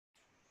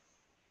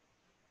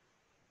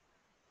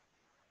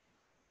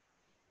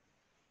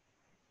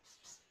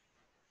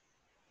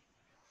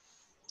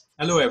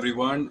Hello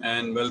everyone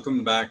and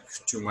welcome back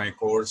to my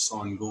course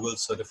on Google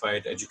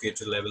Certified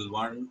Educator Level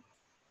 1.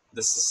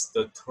 This is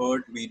the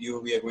third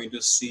video we are going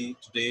to see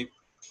today,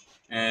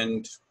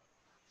 and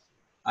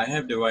I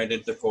have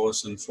divided the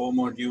course in 4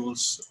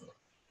 modules,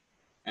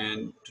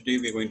 and today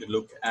we're going to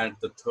look at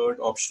the third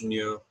option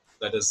here,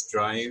 that is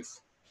Drive.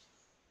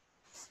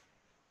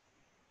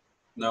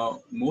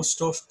 Now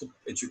most of the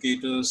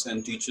educators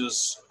and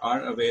teachers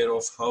are aware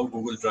of how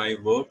Google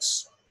Drive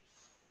works,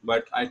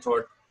 but I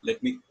thought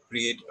let me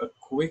create a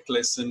quick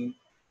lesson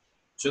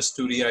just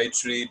to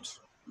reiterate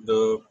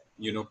the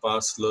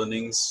past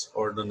learnings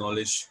or the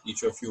knowledge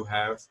each of you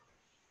have.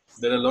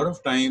 There are a lot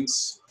of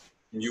times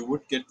you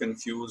would get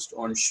confused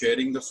on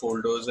sharing the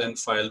folders and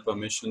file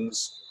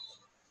permissions.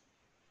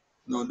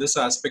 Now this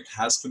aspect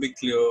has to be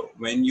clear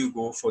when you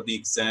go for the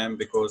exam,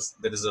 because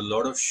there is a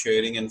lot of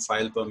sharing and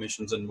file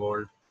permissions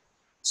involved.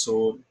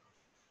 So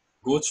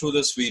go through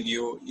this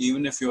video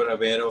even if you are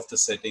aware of the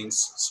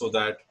settings, so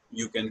that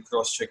you can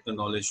cross-check the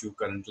knowledge you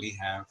currently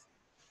have.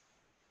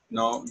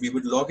 Now we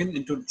would log in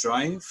into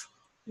Drive.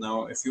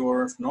 Now if you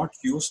have not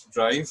used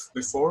Drive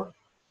before,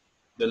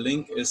 the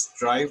link is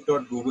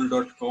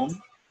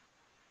drive.google.com.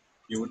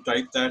 You would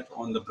type that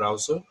on the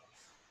browser,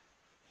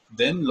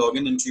 then log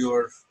in into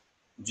your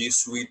G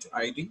Suite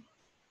ID.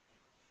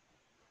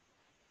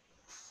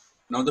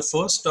 Now the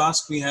first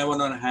task we have on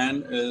our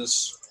hand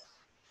is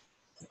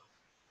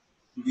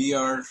we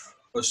are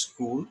a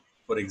school,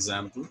 for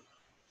example,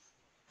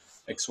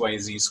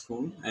 XYZ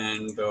school,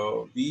 and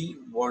we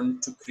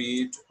want to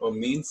create a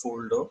main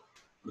folder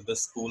with the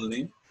school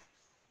name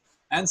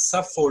and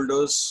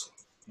subfolders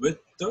with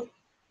the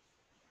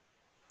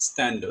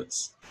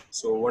standards.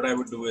 So what I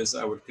would do is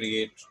I would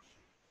create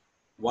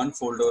one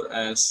folder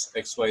as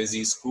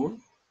XYZ school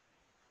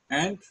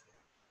and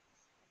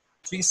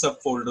 3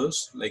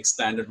 subfolders like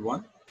standard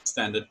 1,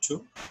 standard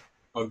 2,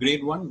 or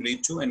grade 1,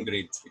 grade 2, and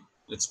grade 3.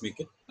 Let's make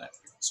it that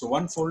way. So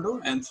one folder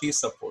and 3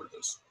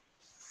 subfolders.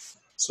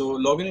 So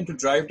log in into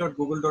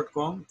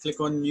drive.google.com,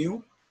 click on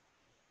new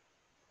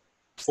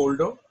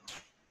folder.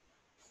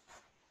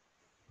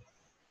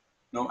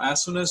 Now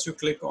as soon as you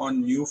click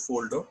on new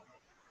folder,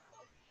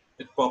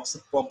 it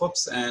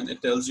pop-ups and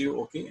it tells you,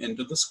 okay,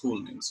 enter the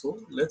school name. So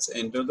let's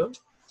enter the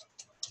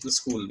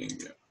school name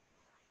here.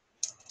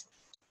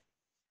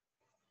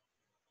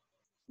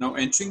 Now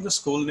entering the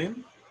school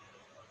name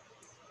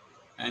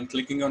and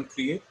clicking on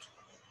create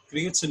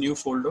creates a new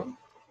folder,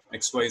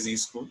 XYZ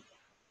school.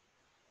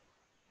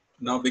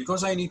 Now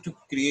because I need to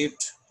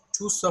create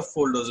 2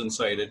 subfolders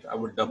inside it, I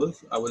will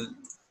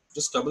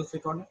just double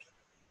click on it.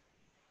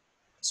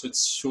 So it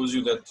shows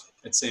you that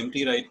it's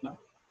empty right now.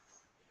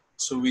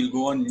 So we'll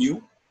go on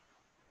new.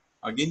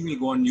 Again we'll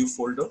go on new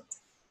folder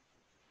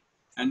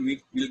and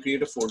we'll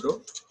create a folder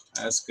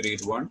as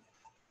grade 1.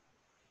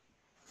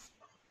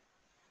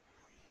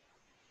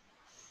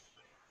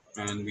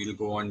 And we'll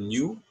go on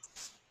new.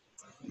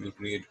 We'll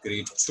create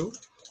grade 2.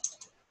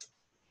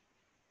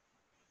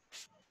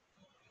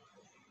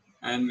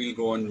 And we'll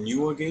go on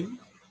new again.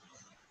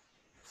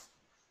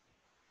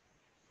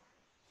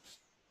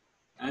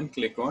 And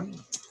click on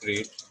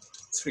grade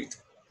 3.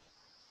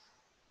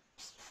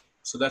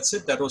 So that's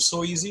it. That was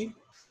so easy.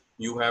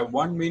 You have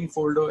one main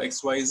folder,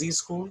 XYZ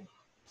school,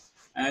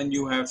 and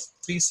you have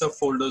 3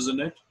 subfolders in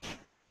it.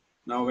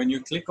 Now when you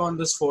click on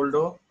this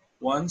folder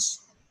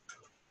once,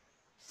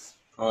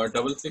 or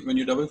when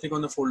you double click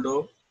on the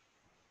folder,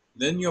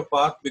 then your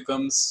path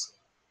becomes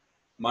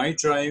My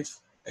Drive,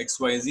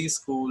 XYZ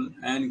school,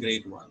 and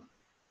grade 1.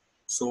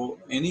 So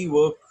any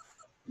work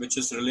which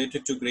is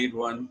related to grade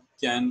 1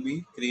 can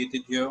be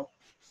created here,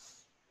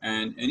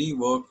 and any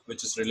work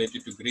which is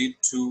related to grade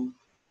 2,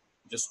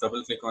 just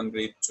double click on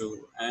grade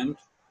 2, and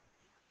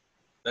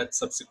that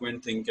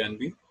subsequent thing can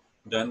be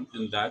done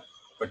in that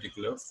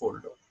particular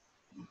folder.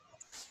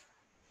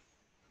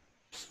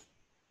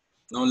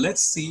 Now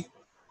let's see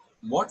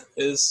what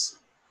is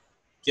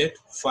get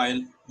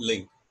file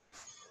link.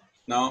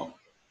 Now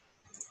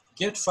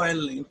get file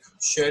link,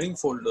 sharing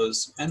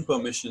folders, and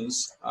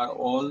permissions are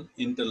all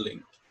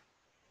interlinked.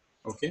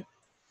 Okay,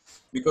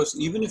 because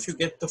even if you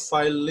get the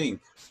file link,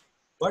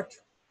 but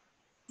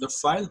the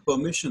file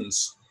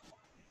permissions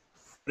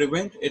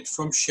prevent it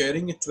from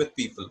sharing it with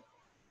people,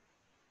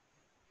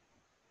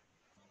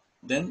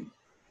 then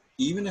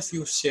even if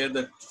you share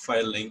that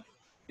file link,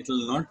 it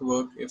will not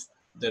work if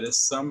there is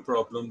some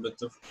problem with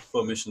the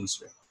permissions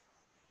here.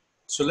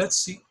 So let's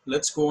see,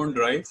 let's go on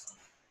Drive.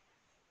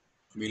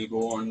 We'll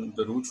go on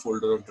the root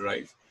folder of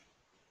Drive.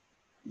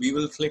 We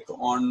will click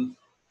on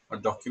a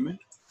document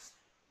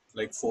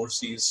like 4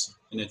 C's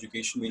in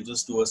education. We'll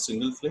just do a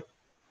single click.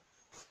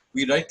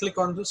 We right click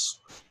on this.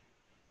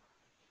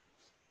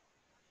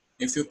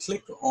 If you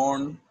click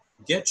on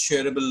get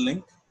shareable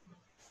link,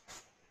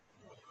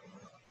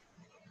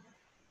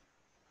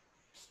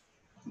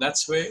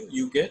 that's where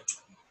you get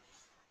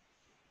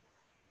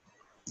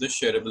the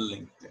shareable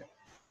link there.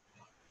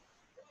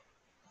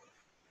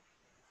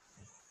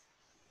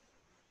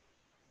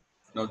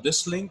 Now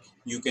this link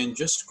you can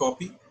just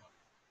copy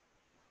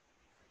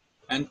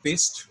and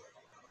paste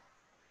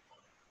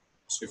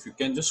So if you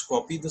can just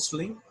copy this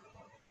link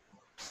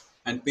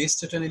and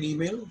paste it in an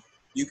email,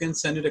 you can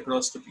send it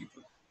across to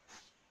people.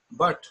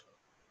 But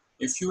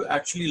if you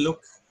actually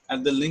look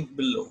at the link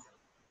below,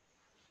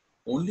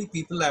 only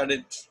people add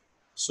it.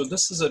 So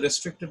this is a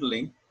restricted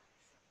link.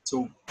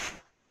 So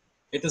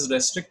it is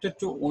restricted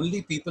to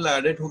only people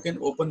added who can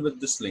open with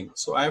this link.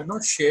 So I have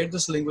not shared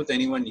this link with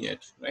anyone yet,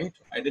 right?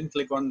 I didn't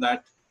click on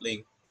that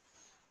link.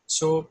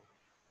 So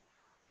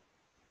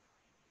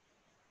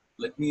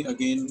let me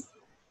again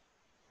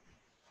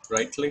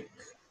right click,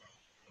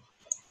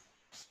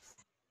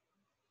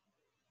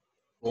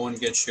 go and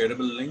get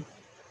shareable link.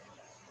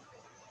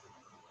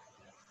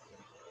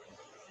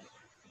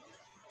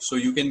 So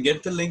you can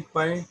get the link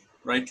by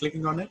right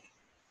clicking on it.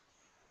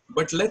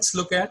 But let's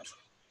look at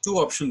two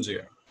options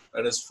here.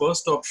 That is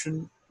first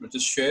option, which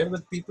is share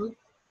with people.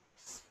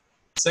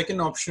 Second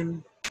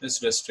option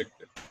is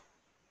restricted.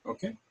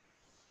 Okay.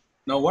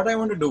 Now what I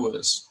want to do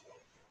is,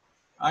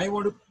 I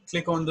want to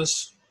click on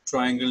this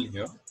triangle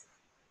here.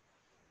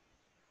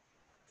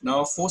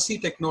 Now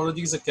 4C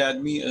Technologies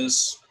Academy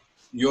is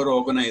your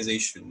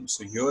organization.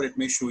 So here it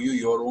may show you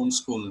your own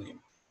school name.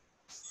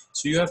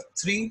 So you have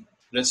three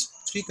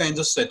kinds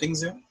of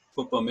settings here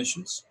for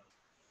permissions.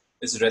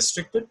 It's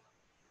restricted.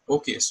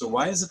 Okay, so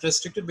why is it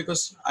restricted?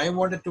 Because I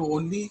want it to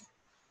only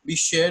be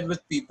shared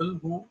with people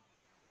who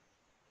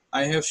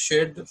I have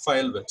shared the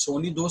file with. So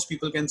only those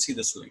people can see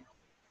this link.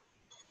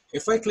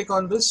 If I click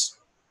on this,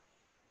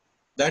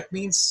 that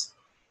means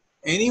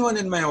anyone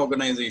in my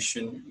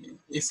organization,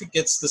 if it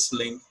gets this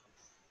link,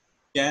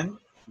 can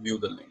view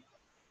the link.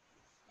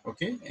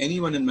 Okay,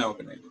 anyone in my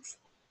organization.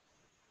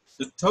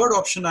 The third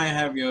option I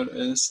have here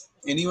is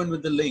anyone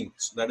with the link.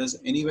 So that is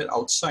anywhere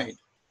outside.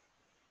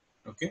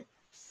 Okay,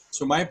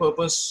 so my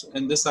purpose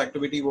in this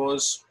activity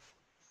was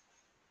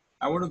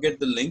I want to get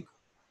the link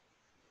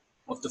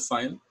of the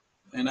file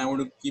and I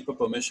want to keep a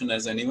permission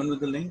as anyone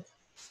with the link.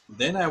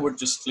 Then I would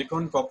just click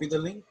on copy the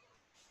link.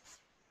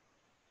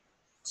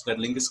 So that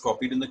link is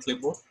copied in the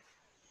clipboard.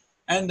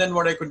 And then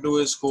what I could do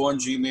is go on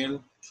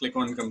Gmail, click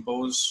on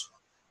compose.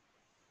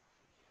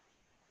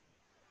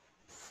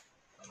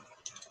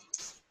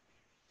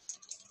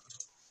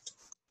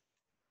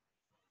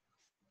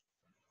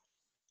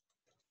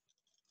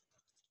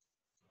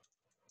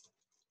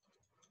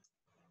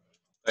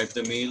 Type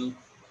the mail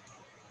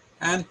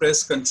and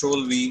press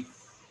Ctrl V,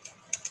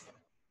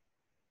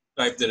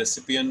 type the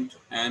recipient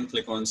and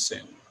click on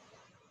send.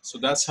 So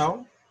that's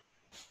how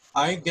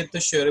I get the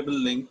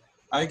shareable link,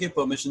 I give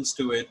permissions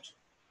to it,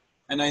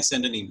 and I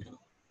send an email.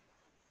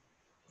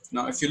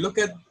 Now, if you look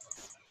at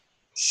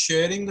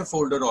sharing the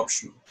folder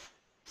option,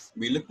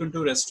 we looked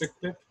into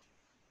restricted,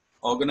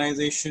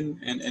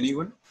 organization, and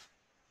anyone.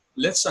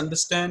 Let's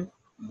understand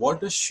what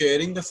does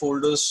sharing the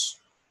folders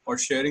or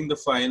sharing the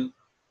file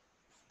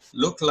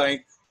look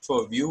like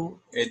for view,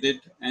 edit,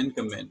 and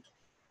comment.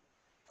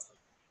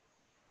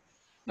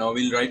 Now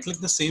we'll right click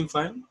the same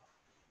file.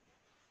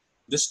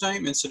 This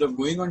time, instead of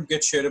going on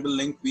get shareable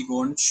link, we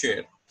go on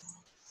share.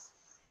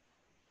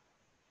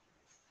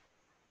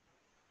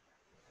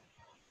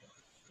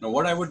 Now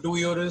what I would do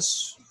here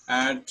is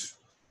add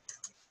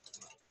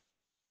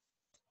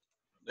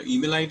the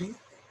email ID.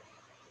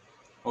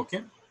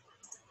 Okay.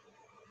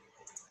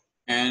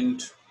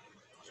 And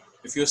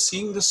if you're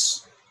seeing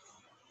this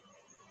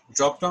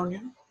drop down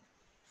here,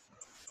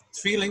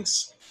 three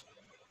links: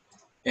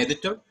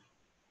 editor,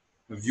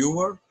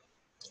 viewer,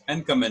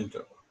 and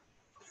commenter.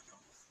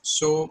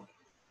 So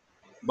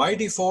by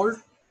default,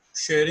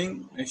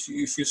 sharing,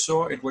 if you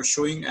saw, it was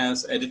showing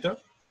as editor.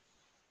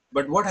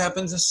 But what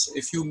happens is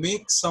if you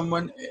make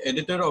someone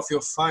editor of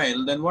your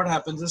file, then what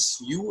happens is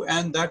you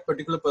and that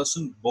particular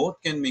person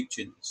both can make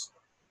changes.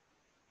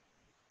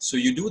 So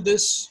you do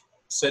this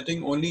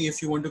setting only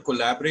if you want to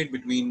collaborate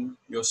between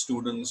your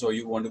students or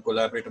you want to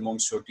collaborate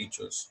amongst your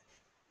teachers.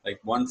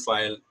 Like one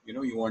file,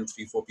 you want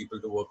 3-4 people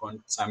to work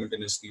on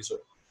simultaneously. So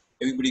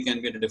everybody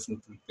can get a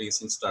different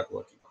place and start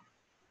working on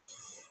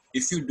it.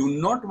 If you do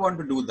not want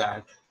to do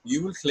that,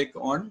 you will click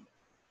on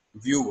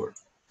viewer.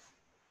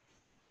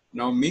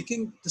 Now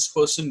making this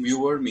person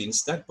viewer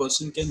means that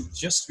person can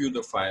just view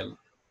the file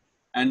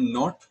and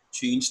not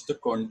change the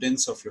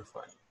contents of your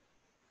file.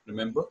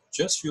 Remember,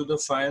 just view the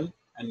file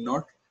and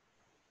not,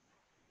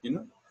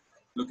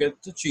 look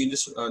at the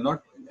changes,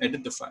 not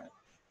edit the file.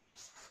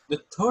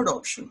 The third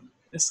option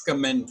is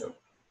commenter.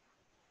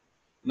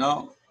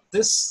 Now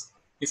this,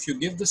 if you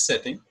give the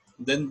setting,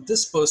 then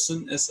this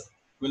person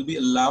will be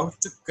allowed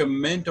to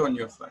comment on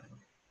your file.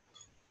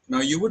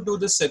 Now you would do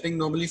this setting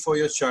normally for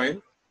your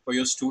child, for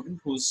your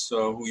student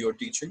who you're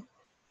teaching,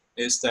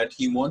 is that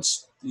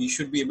he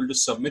should be able to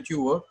submit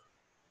your work,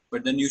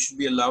 but then you should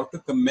be allowed to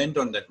comment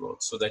on that work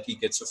so that he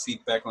gets a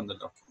feedback on the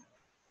document.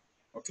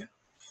 Okay.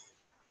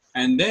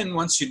 And then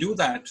once you do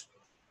that,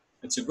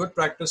 it's a good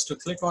practice to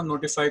click on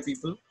notify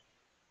people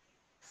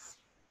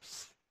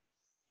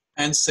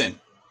and send.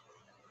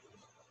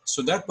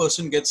 So that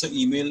person gets an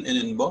email in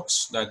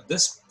inbox that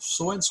this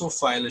so-and-so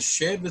file is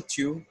shared with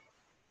you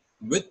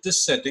with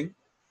this setting,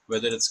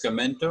 whether it's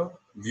commenter,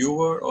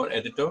 viewer, or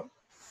editor.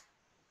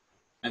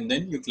 and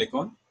then you click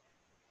on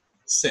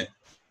send,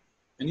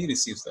 and he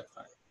receives that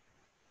file.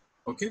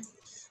 Okay,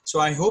 so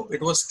I hope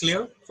it was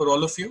clear for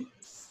all of you.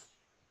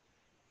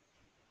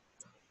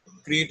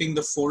 Creating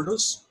the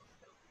folders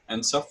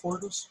and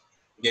subfolders,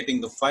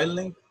 getting the file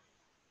link,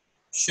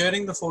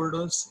 sharing the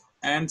folders,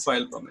 and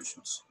file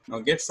permissions. Now,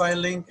 get file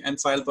link and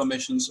file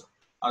permissions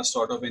are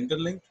sort of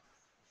interlinked.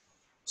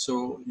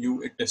 So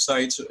it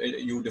decides,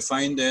 you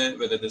define there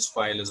whether this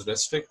file is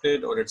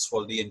restricted or it's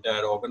for the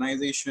entire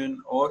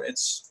organization or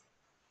it's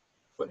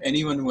for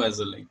anyone who has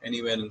a link,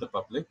 anywhere in the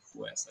public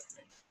who has that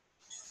link.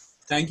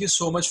 Thank you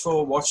so much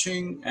for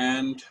watching,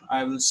 and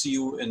I will see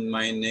you in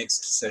my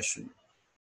next session.